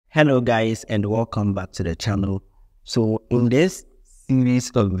Hello guys, and welcome back to the channel. So in this series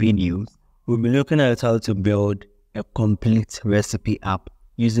of videos, we'll be looking at how to build a complete recipe app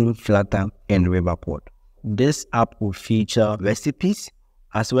using Flutter and Riverpod. This app will feature recipes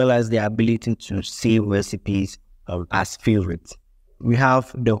as well as the ability to save recipes as favorites. We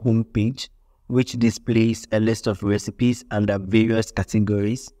have the home page, which displays a list of recipes under various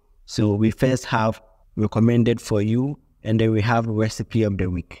categories. So we first have recommended for you, and then we have recipe of the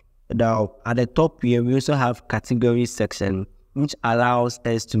week. Now, at the top here, we also have category section, which allows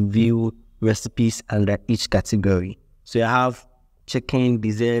us to view recipes under each category. So you have chicken,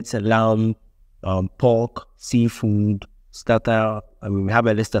 desserts, lamb, pork, seafood, starter. We have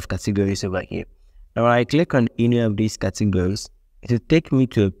a list of categories over here. Now, when I click on any of these categories, it will take me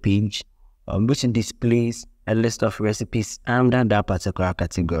to a page which displays a list of recipes under that particular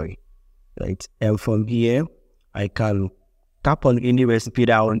category. Right, and from here, I can tap on any recipe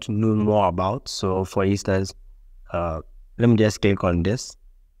that I want to know more about. So for instance, let me just click on this.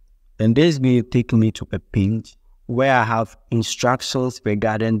 And this will take me to a page where I have instructions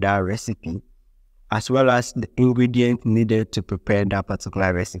regarding that recipe, as well as the ingredients needed to prepare that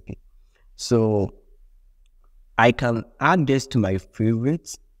particular recipe. So I can add this to my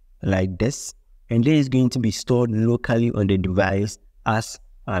favorites like this, and this is going to be stored locally on the device as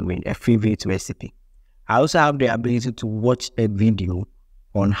a favorite recipe. I also have the ability to watch a video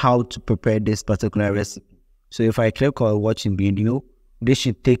on how to prepare this particular recipe. So if I click on watch a video, this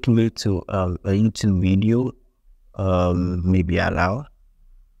should take me to a YouTube video, maybe allow.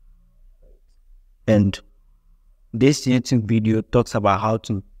 And this YouTube video talks about how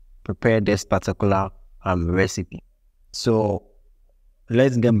to prepare this particular recipe. So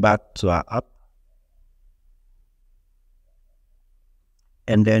let's get back to our app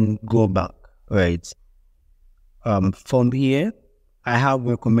and then go back, right? From here, I have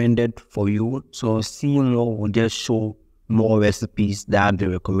recommended for you. So see more will just show more recipes that have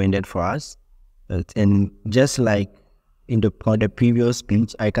been recommended for us. Right? And just like in the previous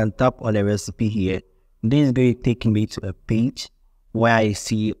page, I can tap on a recipe here. This is going to take me to a page where I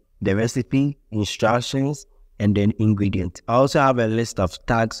see the recipe, instructions, and then ingredients. I also have a list of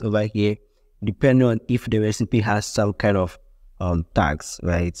tags over here, depending on if the recipe has some kind of tags,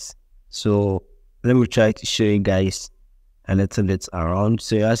 right? So let me try to show you guys a little bit around.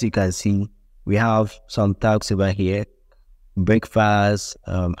 So as you can see, we have some tags over here: breakfast,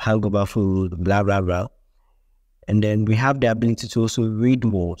 hangover food, blah blah blah. And then we have the ability to also read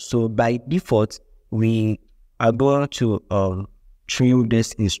more. So by default, we are going to trim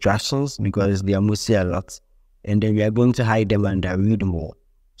these instructions because they are mostly a lot, and then we are going to hide them under read more.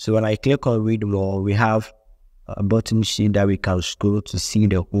 So when I click on read more, we have a button sheet that we can scroll to see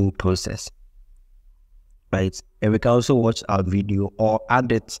the whole process, right? And we can also watch our video or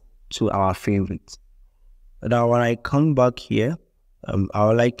add it to our favorites. Now, when I come back here, I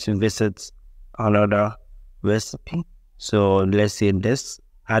would like to visit another recipe. So let's say this,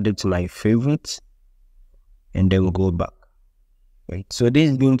 add it to my favorites, and then we'll go back. Right. So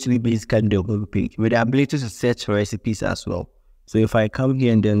this is going to be basically the home page with the ability to search for recipes as well. So if I come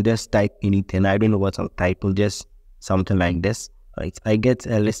here and then just type anything, I don't know what I'm typing, just something like this, right? I get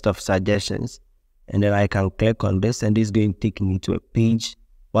a list of suggestions, and then I can click on this, and this is going to take me to a page.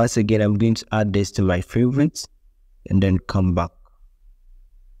 Once again, I'm going to add this to my favorites and then come back.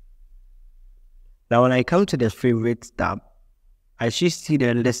 Now, when I come to the favorites tab, I should see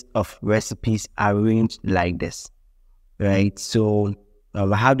the list of recipes arranged like this, right? So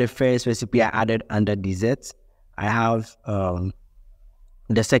I have the first recipe I added under desserts. I have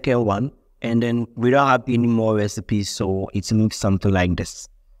the second one, and then we don't have any more recipes, so it looks something like this,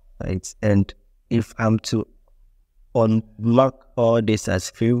 right? And if I'm to unlock all this as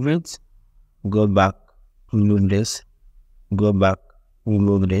favorites, go back, remove this, go back,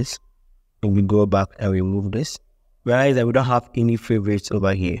 remove this, and we go back and remove this, realize that we don't have any favorites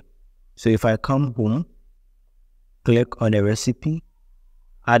over here. So if I come home, click on a recipe,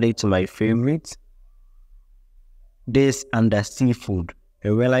 add it to my favorites, this under seafood,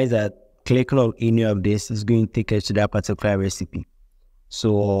 and realize that clicking on any of this is going to take us to that particular recipe.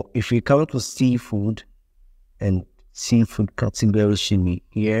 So if we come to seafood, and seafood category should be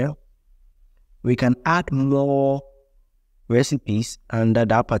here, we can add more recipes under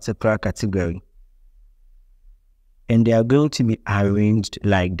that particular category, and they are going to be arranged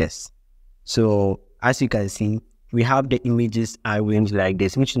like this. So as you can see, we have the images arranged like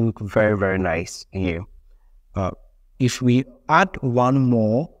this, which look very, very nice here. If we add one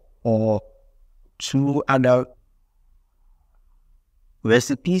more or two other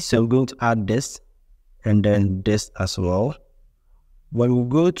recipes, so I'm going to add this and then this as well. when we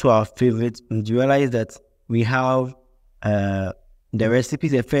go to our favorites, we realize that we have the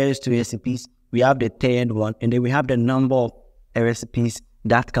recipes, the first 2 recipes, we have the third one, and then we have the number of recipes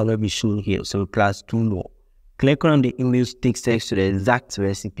that cannot be shown here. So plus 2 more. Click on the image takes us to the exact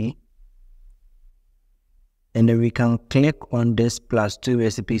recipe. And then we can click on this plus 2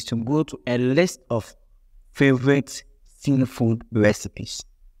 recipes to go to a list of favorite seafood recipes,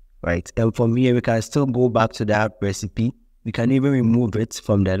 right? And from here, we can still go back to that recipe. We can even remove it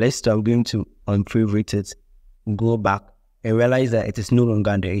from the list. So I'm going to unfavorite it, go back, and realize that it is no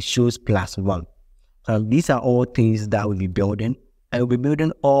longer there. It shows +1. So these are all things that we'll be building. I will be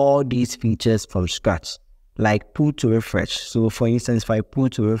building all these features from scratch, like pull to refresh. So for instance, if I pull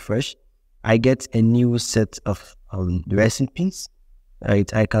to refresh, I get a new set of recipes,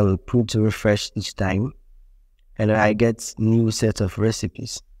 right? I can pull to refresh each time, and I get new set of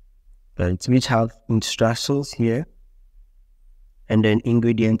recipes, right? Which have instructions here, and then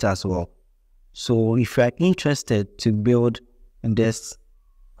ingredients as well. So if you are interested to build this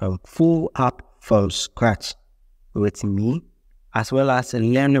full app from scratch with me, as well as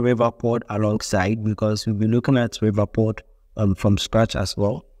learn Riverpod alongside, because we'll be looking at Riverpod from scratch as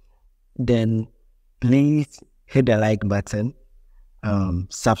well, then please hit the like button,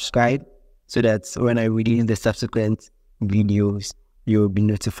 subscribe, so that when I release the subsequent videos, you'll be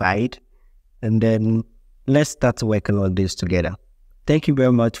notified. And then let's start working on this together. Thank you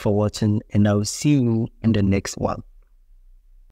very much for watching, and I'll see you in the next one.